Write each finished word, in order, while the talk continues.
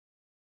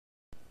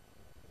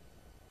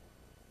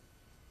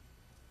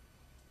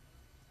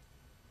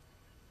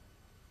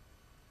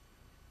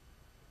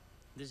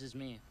This is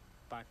me,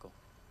 Paco,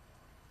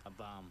 a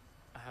bum.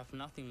 I have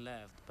nothing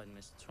left but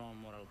my strong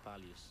moral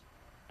values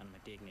and my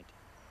dignity,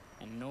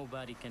 and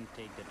nobody can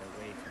take that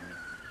away from me.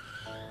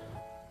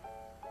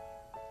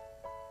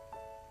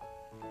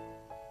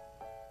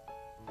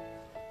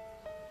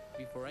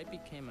 Before I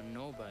became a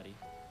nobody,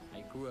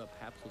 I grew up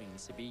happily in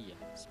Sevilla,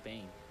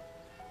 Spain,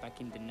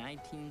 back in the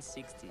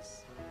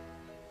 1960s.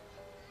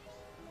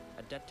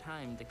 At that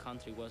time, the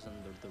country was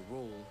under the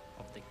rule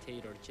of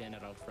dictator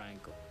General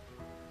Franco.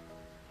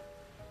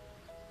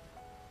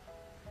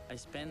 I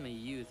spent my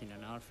youth in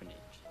an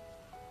orphanage.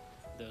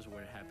 Those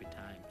were happy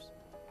times.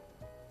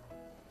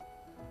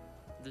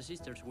 The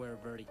sisters were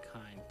very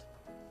kind.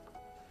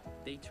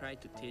 They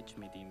tried to teach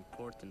me the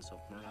importance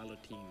of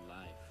morality in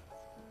life.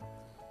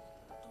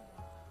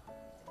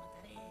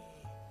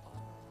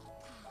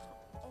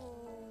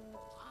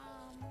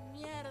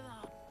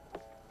 ¡Mierda!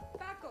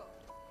 Paco,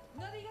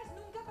 no digas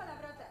nunca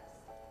palabrotas.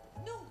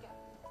 ¡Nunca!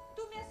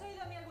 ¿Tú me has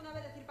oído a mí alguna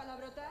vez decir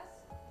palabrotas?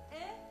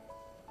 ¿Eh?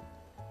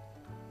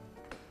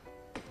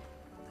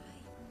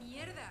 ¡Ay,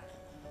 mierda!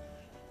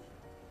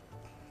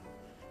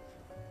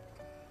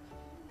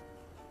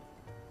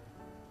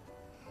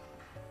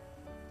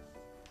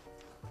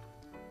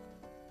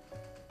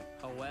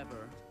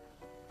 However,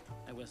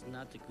 I was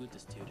not a good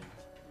student.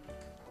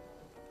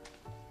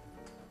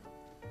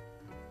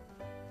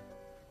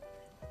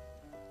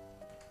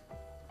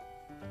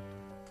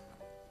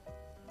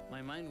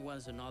 My mind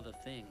was on other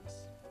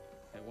things.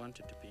 I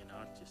wanted to be an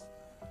artist.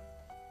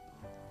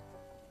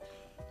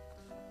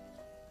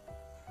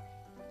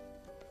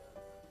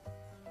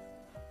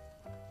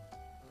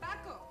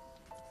 ¡Paco!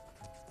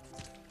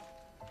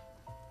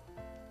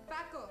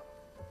 Paco,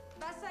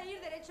 vas a ir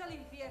derecho al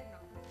infierno.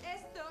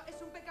 Esto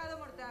es un pecado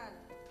mortal.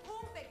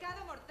 ¡Un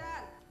pecado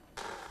mortal!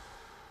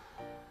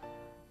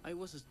 I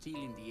was still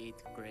in the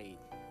 8th grade,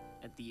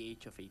 at the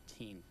age of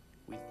 18,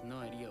 with no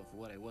idea of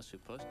what I was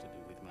supposed to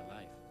do with my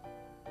life.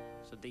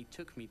 So they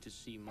took me to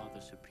see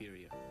Mother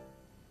Superior.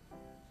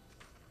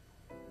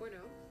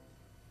 Bueno,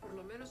 por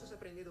lo menos has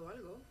aprendido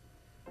algo.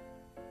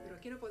 Pero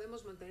aquí no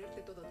podemos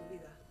mantenerte toda tu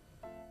vida.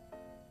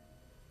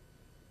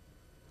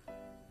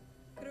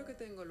 Creo que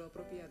tengo lo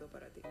apropiado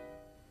para ti.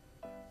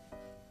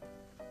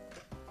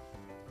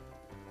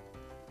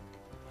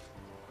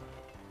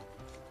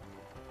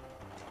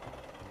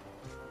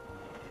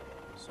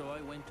 So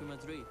I went to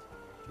Madrid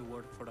to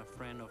work for a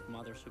friend of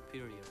Mother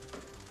Superior.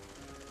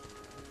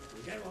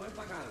 Guillermo, ven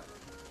para acá.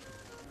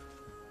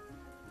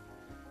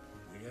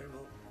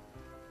 Guillermo,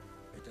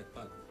 este es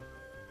Paco.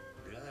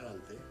 De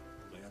adelante,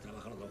 voy a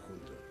trabajar los dos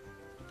juntos.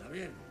 ¿Está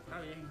bien? Está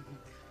bien.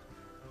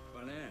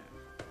 Vale.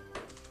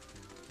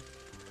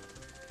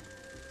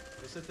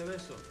 ¿Es este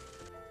beso?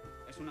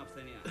 Es una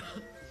obscenidad.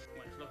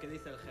 Bueno, es lo que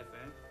dice el jefe,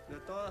 ¿eh? De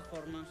todas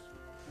formas,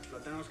 lo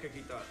tenemos que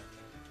quitar.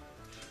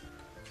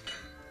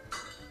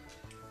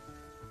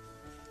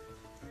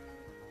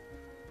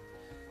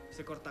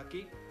 Se corta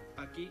aquí,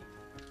 aquí,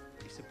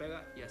 y se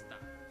pega y ya está.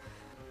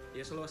 Y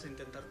eso lo vas a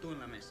intentar tú en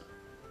la mesa.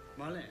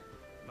 ¿Vale?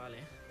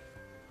 Vale.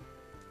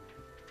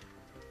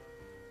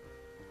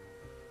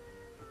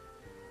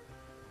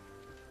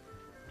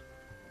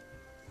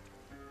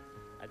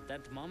 At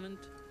that moment,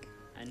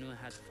 I knew I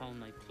had found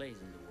my place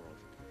in the world.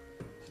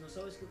 Si no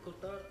sabes qué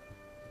cortar,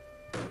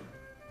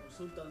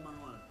 consulta el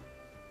manual.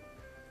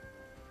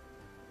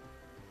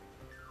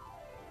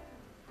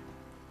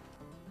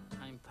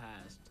 Time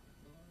passed,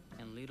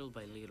 and little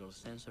by little,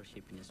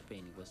 censorship in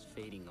Spain was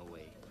fading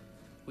away.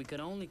 We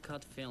could only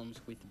cut films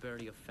with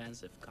very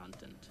offensive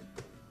content.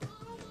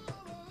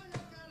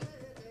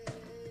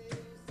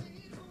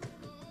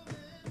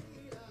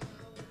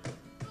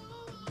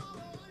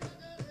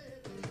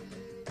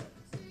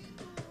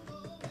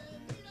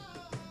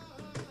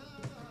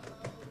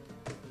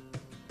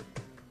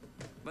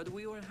 But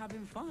we were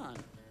having fun.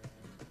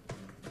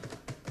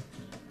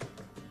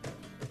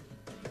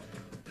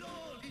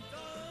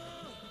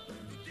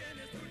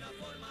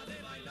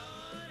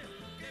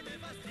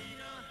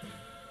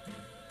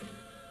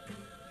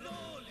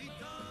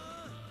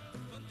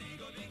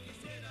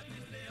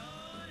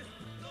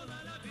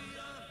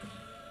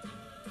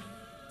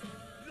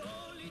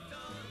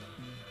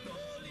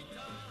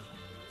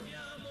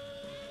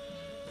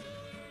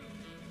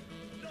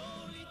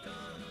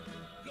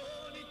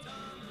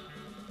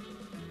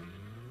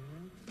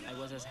 I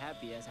was as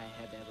happy as I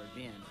had ever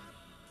been,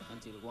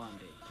 until one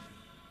day.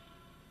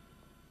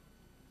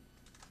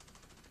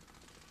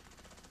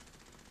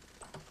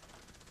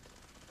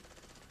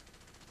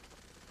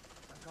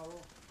 Se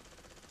acabó.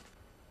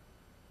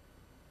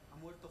 Ha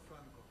muerto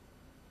Franco.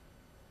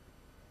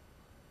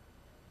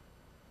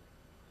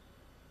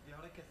 ¿Y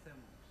ahora qué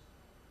hacemos?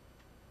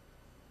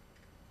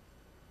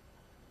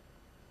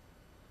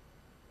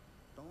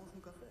 ¿Tomamos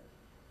un café?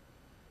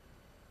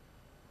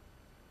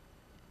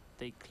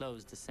 They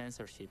closed the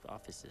censorship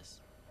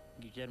offices.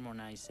 Guillermo and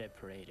I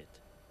separated.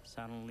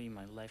 Suddenly,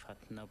 my life had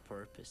no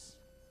purpose.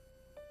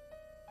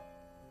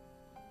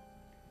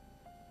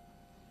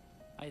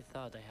 I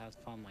thought I had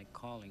found my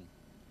calling,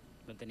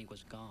 but then it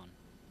was gone.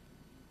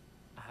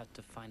 I had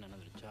to find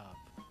another job.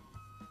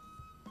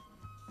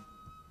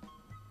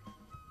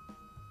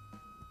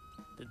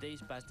 The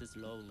days passed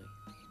slowly,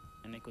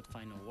 and I could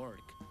find no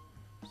work.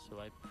 So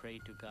I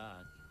prayed to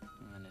God,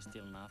 and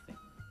still nothing.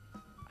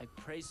 I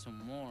prayed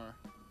some more,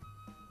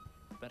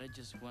 but I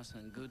just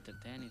wasn't good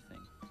at anything.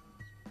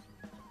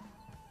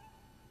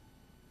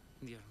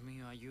 Dios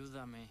mío,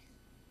 ayúdame.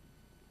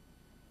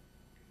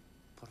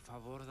 Por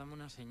favor, dame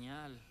una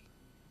señal.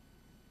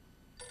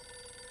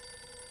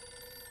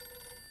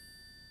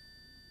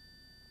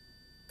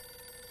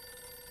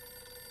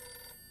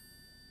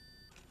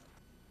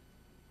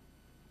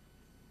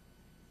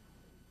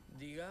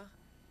 Diga.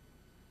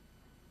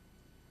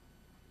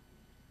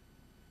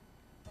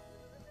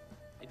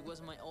 It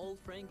was my old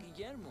friend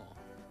Guillermo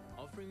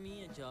offering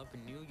me a job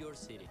in New York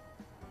City.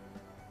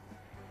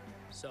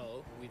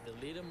 So, with the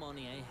little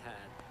money I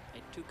had,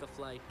 I took a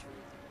flight to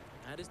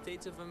the United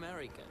States of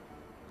America,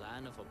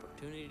 land of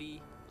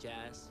opportunity,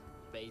 jazz,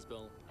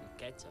 baseball, and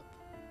ketchup.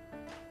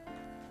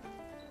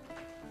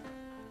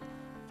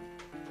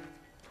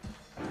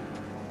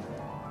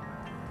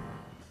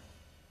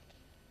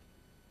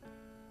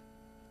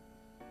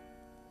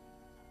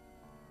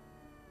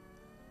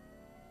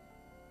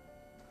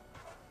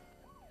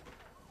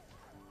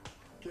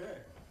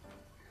 ¿Qué?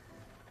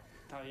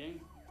 ¿Está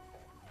bien?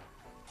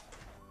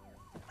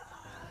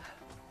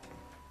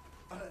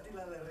 Para ti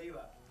la de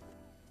arriba.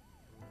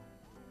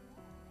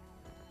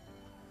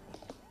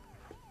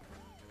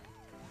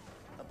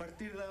 A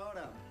partir de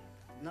ahora,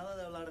 nada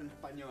de hablar en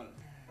español.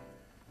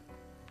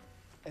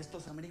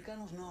 Estos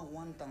americanos no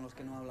aguantan los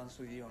que no hablan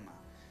su idioma.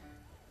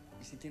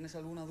 Y si tienes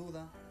alguna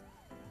duda,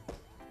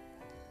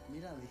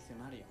 mira el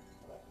diccionario.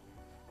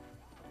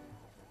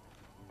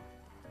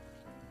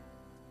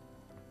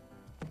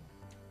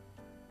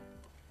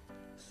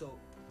 So,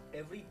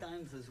 every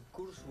time there's a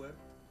curse word,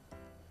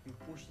 you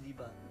push the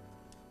button.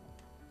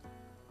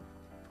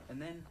 And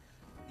then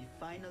the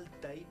final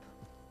tape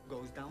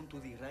goes down to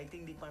the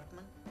writing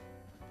department,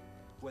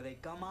 where they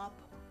come up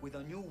with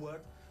a new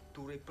word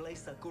to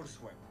replace the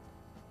curse word.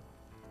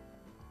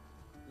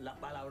 La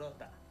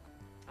palabrota.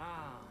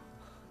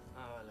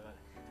 Vale, vale.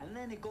 And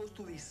then it goes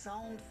to the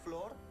sound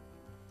floor,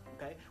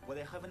 okay, where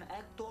they have an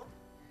actor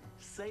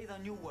say the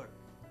new word,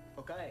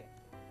 okay?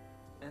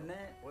 And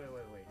then... Wait.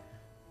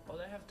 All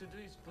I have to do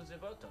is push the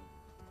button.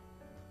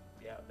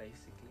 Yeah,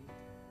 basically.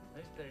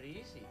 That's pretty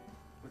easy.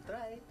 We'll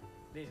try it.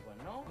 This one,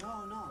 no?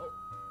 No. Oh.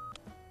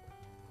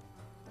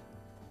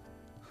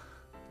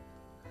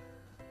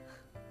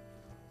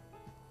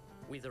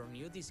 With our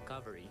new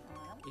discovery,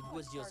 it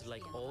was just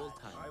like old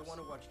I times.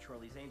 want to watch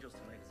Charlie's Angels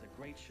tonight. It's a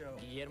great show.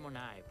 Guillermo and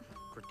I,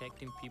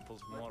 protecting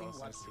people's Let me morals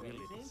and watch Charlie's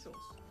civilities.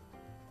 Angels.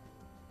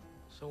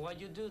 So what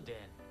you do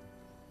then?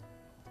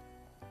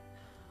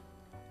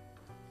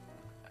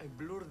 I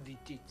blur the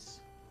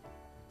tits.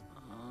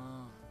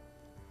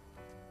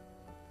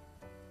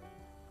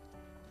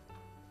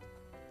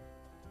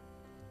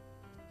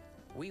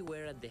 We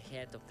were at the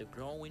head of the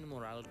growing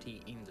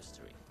morality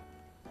industry.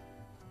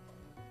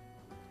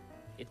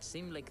 It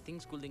seemed like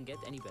things couldn't get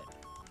any better.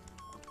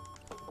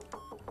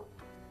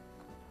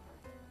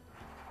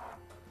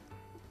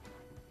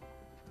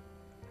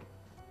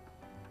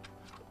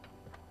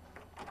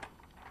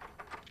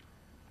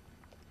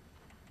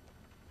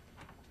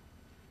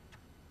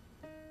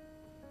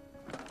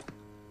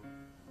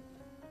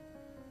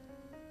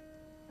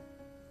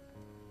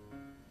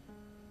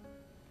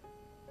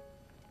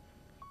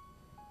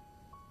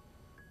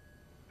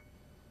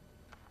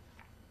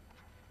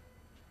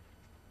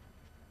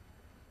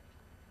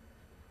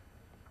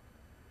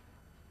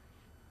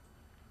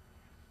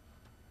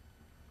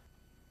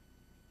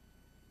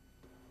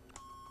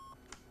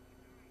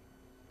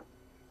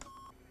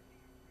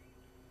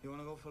 You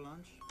wanna go for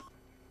lunch?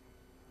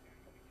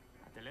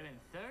 At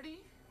 11:30?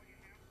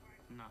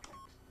 No,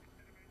 thanks.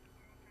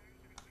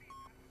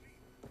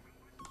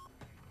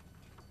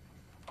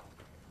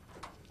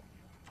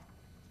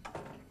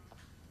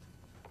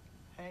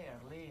 Hey,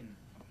 Arlene.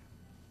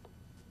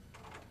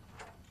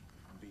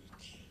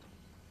 Bitch.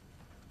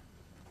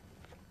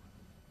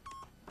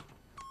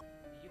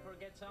 Did you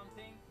forget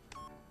something?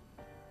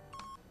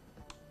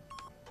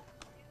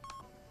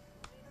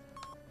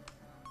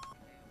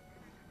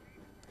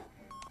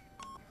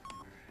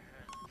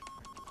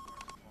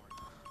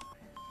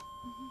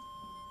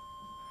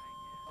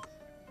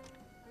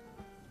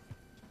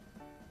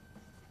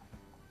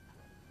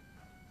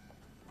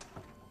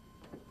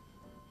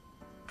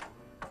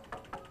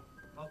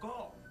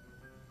 Go!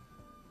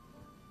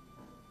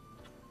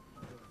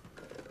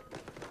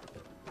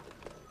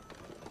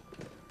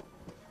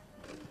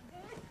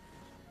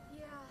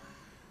 Yeah.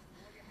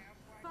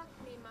 Fuck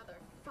me,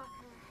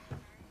 motherfucker.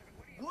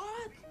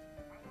 What?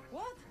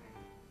 What?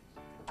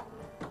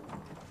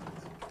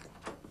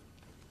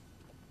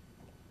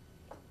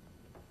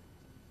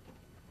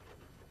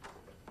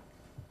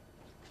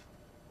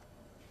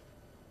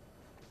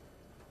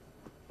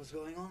 What's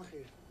going on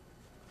here?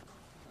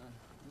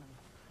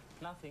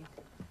 Nothing.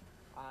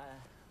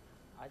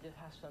 I just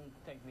have some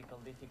technical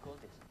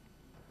difficulties.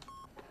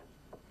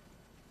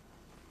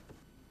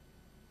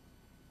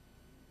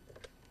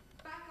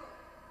 Paco.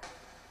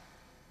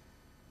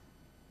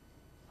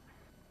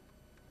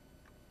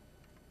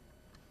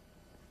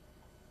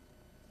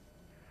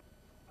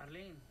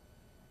 Arlene.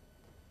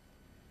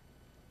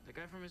 The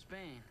guy from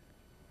Spain.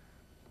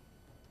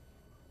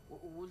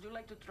 Would you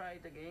like to try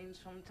it again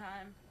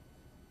sometime?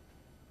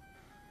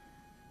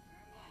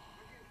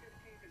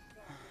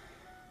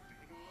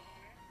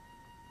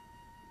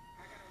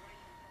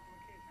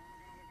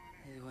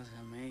 It was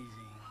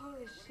amazing.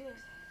 Holy shit.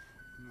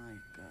 My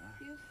God.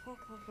 You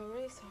fuck like a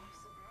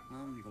racehorse.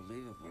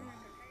 Unbelievable.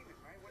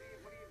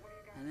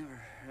 I never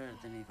heard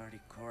anybody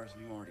curse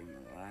more in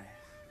my life.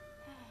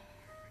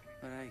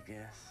 But I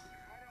guess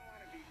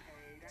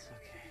it's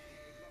okay.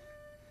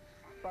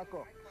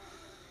 Paco,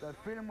 that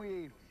film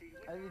we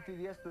edited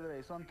yesterday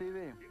is on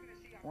TV.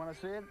 Wanna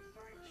see it?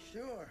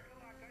 Sure.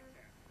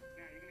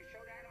 Now, you're going to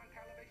show that on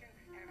television?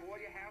 Have all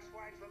your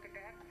housewives look at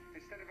that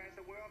instead of As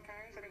the World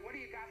Turns? I mean, what do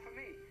you got for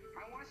me?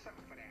 I want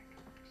something for that.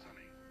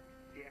 Sonny.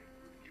 Yeah?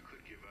 You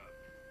could give up.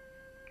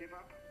 Give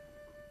up?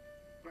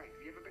 Right.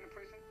 Have you ever been in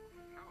prison?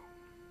 No.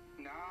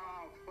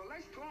 No. Well,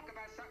 let's talk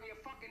about something you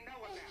fucking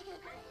know about,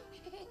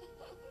 okay?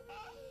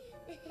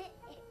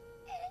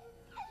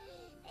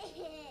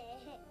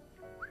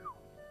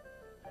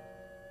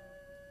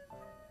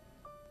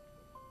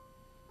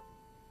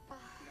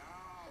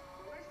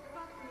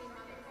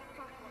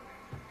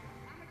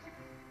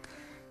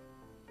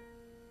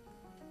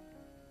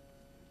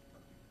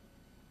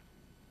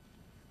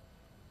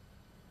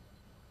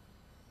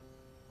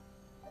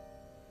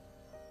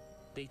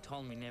 They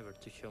told me never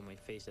to show my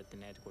face at the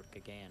network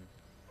again.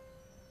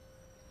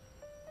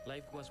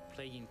 Life was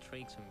playing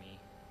tricks on me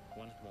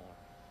once more.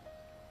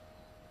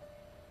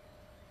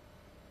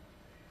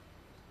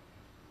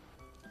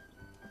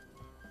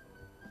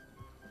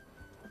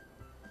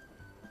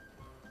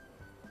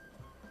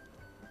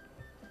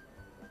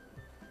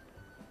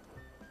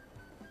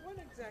 What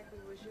exactly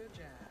was your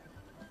job?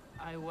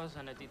 I was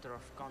an editor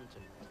of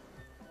content.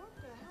 What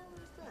the hell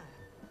is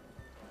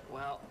that?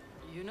 Well,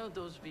 you know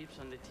those beeps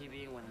on the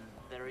TV when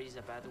there is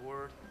a bad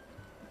word?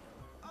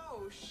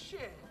 Oh,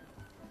 shit.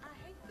 I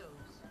hate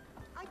those.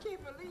 I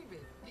can't believe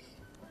it.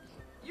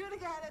 You're the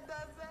guy that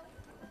does that?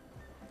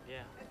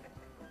 Yeah.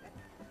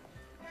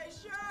 Hey,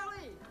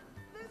 Shirley,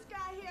 this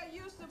guy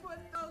here used to put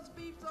those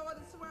beeps over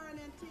the swearing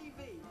in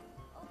TV.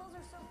 Oh, those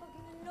are so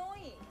fucking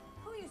annoying.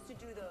 Who used to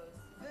do those?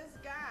 This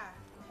guy,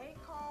 he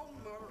called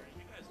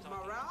You guys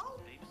Morale?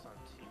 beeps on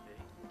TV.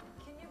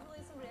 Can you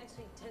believe somebody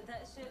actually did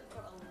that shit for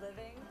a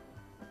living?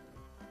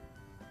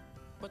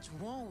 What's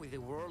wrong with the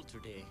world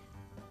today?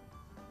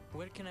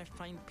 Where can I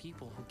find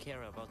people who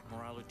care about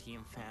morality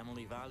and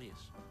family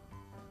values?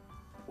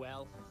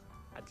 Well,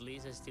 at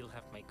least I still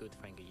have my good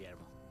friend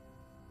Guillermo.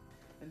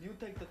 And you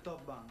take the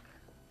top bunk.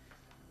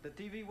 The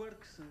TV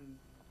works and...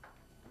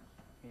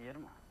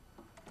 Guillermo,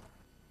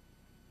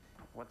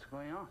 what's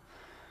going on?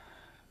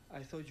 I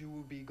thought you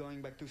would be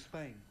going back to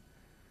Spain.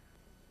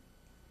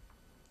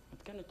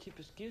 What kind of cheap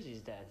excuse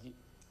is that?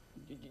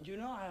 You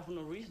know I have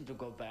no reason to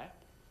go back.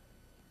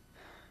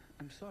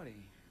 I'm sorry.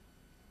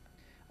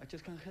 I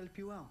just can't help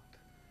you out.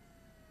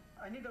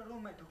 I need a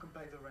roommate who can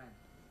pay the rent.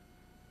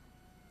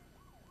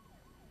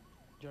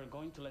 You're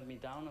going to let me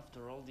down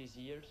after all these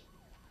years?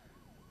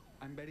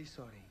 I'm very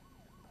sorry.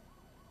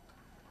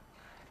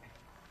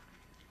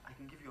 I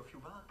can give you a few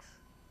bucks.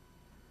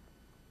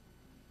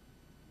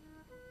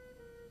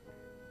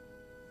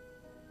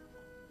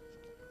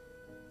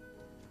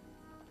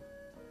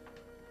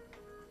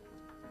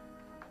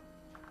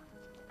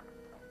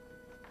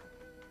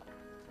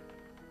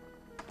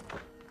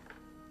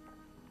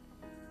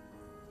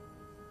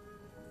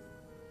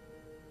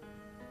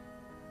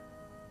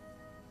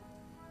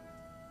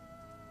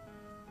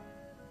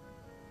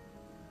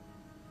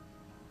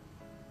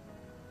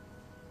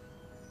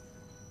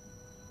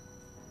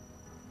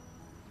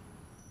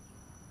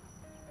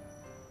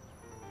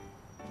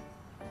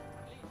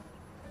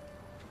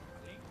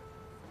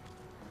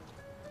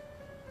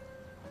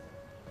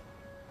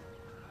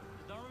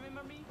 Don't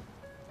remember me?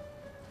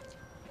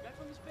 The guy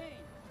from Spain.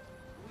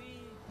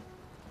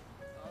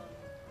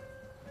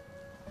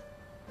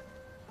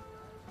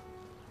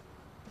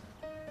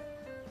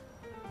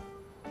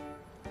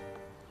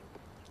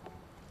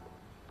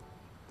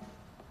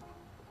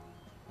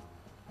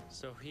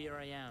 So here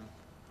I am,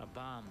 a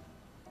bum,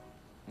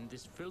 in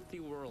this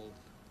filthy world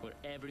where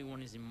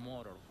everyone is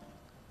immortal.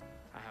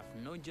 I have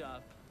no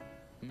job,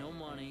 no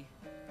money,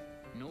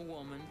 no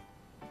woman,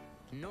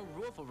 no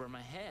roof over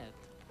my head,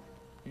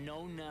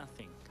 no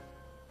nothing.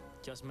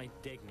 Just my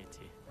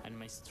dignity and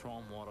my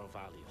strong moral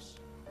values.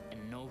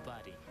 And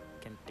nobody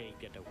can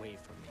take it away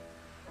from me.